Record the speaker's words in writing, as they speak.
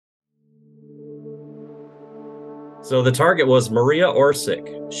So the target was Maria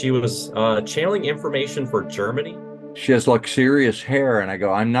Orsic. She was channeling information for Germany. She has luxurious hair, and I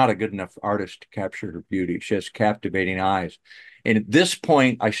go, I'm not a good enough artist to capture her beauty. She has captivating eyes. And at this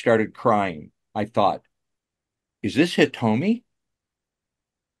point, I started crying. I thought, is this Hitomi?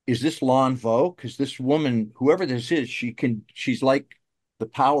 Is this Lan Vo? Because this woman, whoever this is, she's like the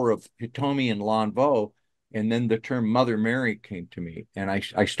power of Hitomi and Lan Vo. And then the term Mother Mary came to me, and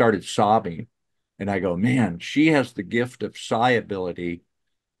I started sobbing. And I go, man, she has the gift of psi ability.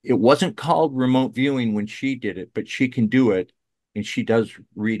 It wasn't called remote viewing when she did it, but she can do it, and she does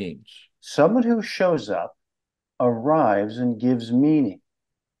readings. Someone who shows up, arrives, and gives meaning.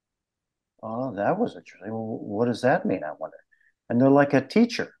 Oh, that was interesting. Well, what does that mean? I wonder. And they're like a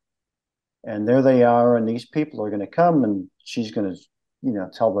teacher. And there they are, and these people are going to come, and she's going to,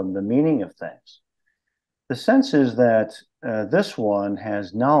 tell them the meaning of things. The sense is that this one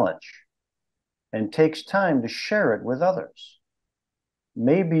has knowledge and takes time to share it with others.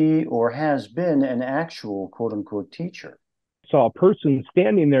 Maybe or has been an actual quote unquote teacher. Saw a person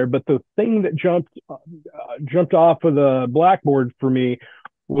standing there, but the thing that jumped off of the blackboard for me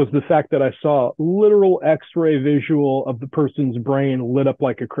was the fact that I saw literal X-ray visual of the person's brain lit up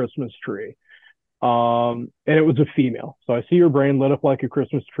like a Christmas tree. And it was a female. So I see her brain lit up like a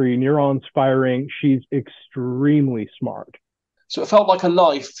Christmas tree, neurons firing. She's extremely smart. So it felt like a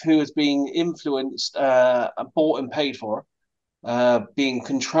life who was being influenced, bought and paid for, being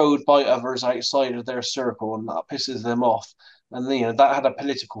controlled by others outside of their circle, and that pisses them off. And that had a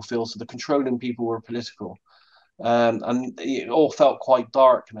political feel, so the controlling people were political. And it all felt quite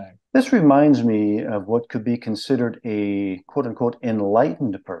dark now. This reminds me of what could be considered a quote unquote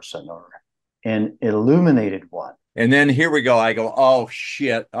enlightened person or an illuminated one. And then here we go. I go, oh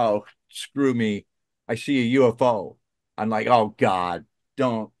shit. Oh, screw me. I see a UFO. I'm like, oh God,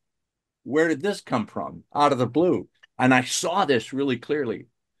 don't. Where did this come from? Out of the blue. And I saw this really clearly.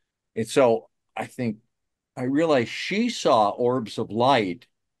 And so I realized she saw orbs of light,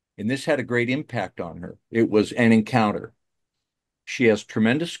 and this had a great impact on her. It was an encounter. She has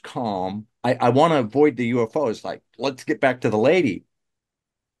tremendous calm. I want to avoid the UFOs. Like, let's get back to the lady.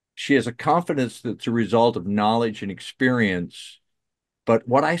 She has a confidence that's a result of knowledge and experience. But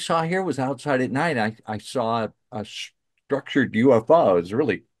what I saw here was outside at night. I saw a structured UFO. It was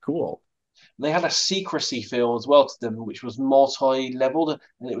really cool. They had a secrecy feel as well to them, which was multi-leveled,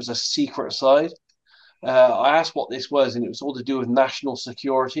 and it was a secret side. I asked what this was, and it was all to do with national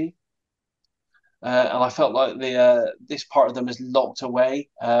security. And I felt like this part of them is locked away,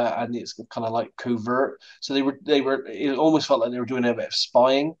 and it's kind of like covert. So it almost felt like they were doing a bit of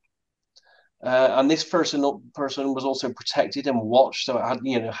spying. And this person was also protected and watched, so it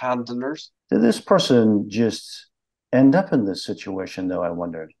had handlers. Did this person just end up in this situation, though? I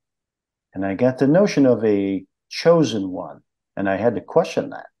wondered. And I got the notion of a chosen one, and I had to question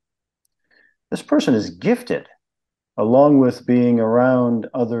that. This person is gifted, along with being around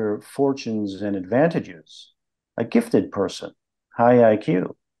other fortunes and advantages. A gifted person, high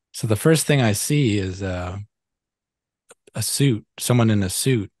IQ. So the first thing I see is a suit, someone in a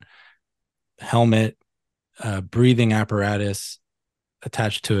suit, helmet, breathing apparatus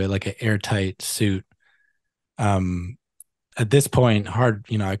attached to it, like an airtight suit. At this point,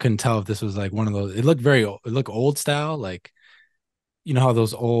 I couldn't tell if this was like one of those. It looked old style, like how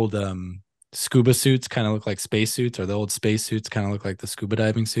those old scuba suits kind of look like space suits, or the old space suits kind of look like the scuba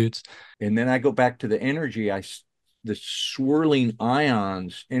diving suits. And then I go back to the energy. The swirling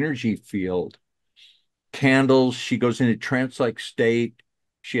ions energy field, candles. She goes into trance-like state.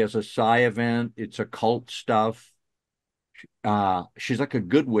 She has a psi event. It's occult stuff. She's like a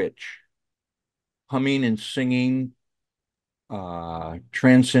good witch, humming and singing.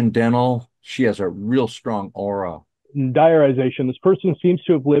 Transcendental. She has a real strong aura. Diarization. This person seems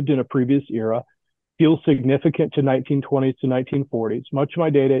to have lived in a previous era, feels significant to 1920s to 1940s. Much of my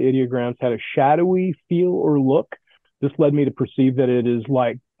data ideograms had a shadowy feel or look. This led me to perceive that it is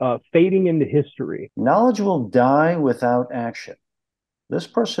like fading into history. Knowledge will die without action. This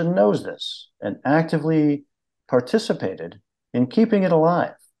person knows this and actively participated in keeping it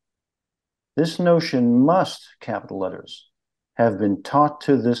alive. This notion must, capital letters, have been taught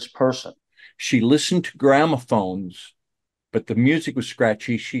to this person. She listened to gramophones, but the music was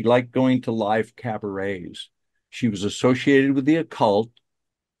scratchy. She liked going to live cabarets. She was associated with the occult.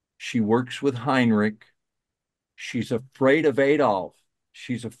 She works with Heinrich. She's afraid of Adolf.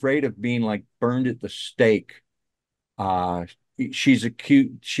 She's afraid of being like burned at the stake. She's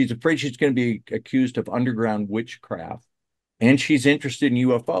afraid she's going to be accused of underground witchcraft. And she's interested in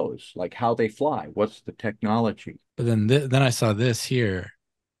UFOs, like how they fly. What's the technology? But then I saw this here,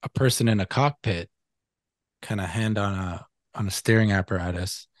 a person in a cockpit kind of hand on a steering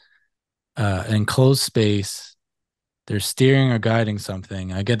apparatus, an enclosed space. They're steering or guiding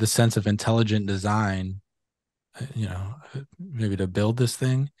something. I get the sense of intelligent design, maybe to build this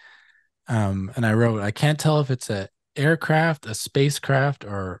thing. And I wrote, I can't tell if it's a aircraft, a spacecraft,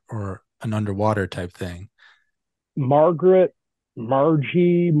 or an underwater type thing. Margaret,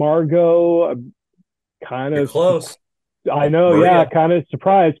 Margie, Margot, kind You're of close. I know, Maria. yeah, kind of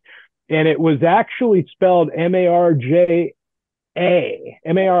surprised. And it was actually spelled Marja,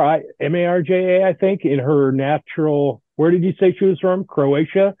 Marja, I think, in her natural. Where did you say she was from?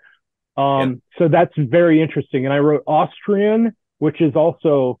 Croatia. So that's very interesting. And I wrote Austrian, which is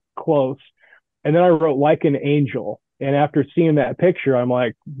also close. And then I wrote like an angel. And after seeing that picture, I'm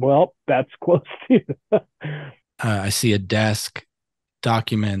like, well, that's close too. I see a desk,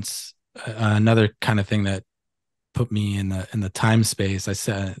 documents, another kind of thing that put me in the time space. I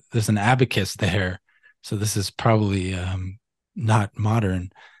said there's an abacus there, so this is probably not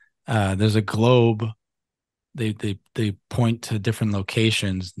modern. There's a globe. They point to different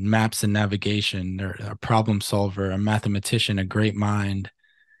locations, maps and navigation. They're a problem solver, a mathematician, a great mind.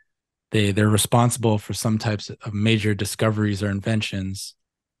 They're responsible for some types of major discoveries or inventions.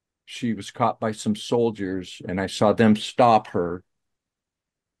 She was caught by some soldiers, and I saw them stop her.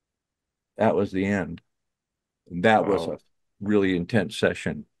 That was the end. That was a really intense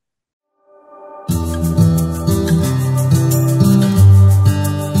session.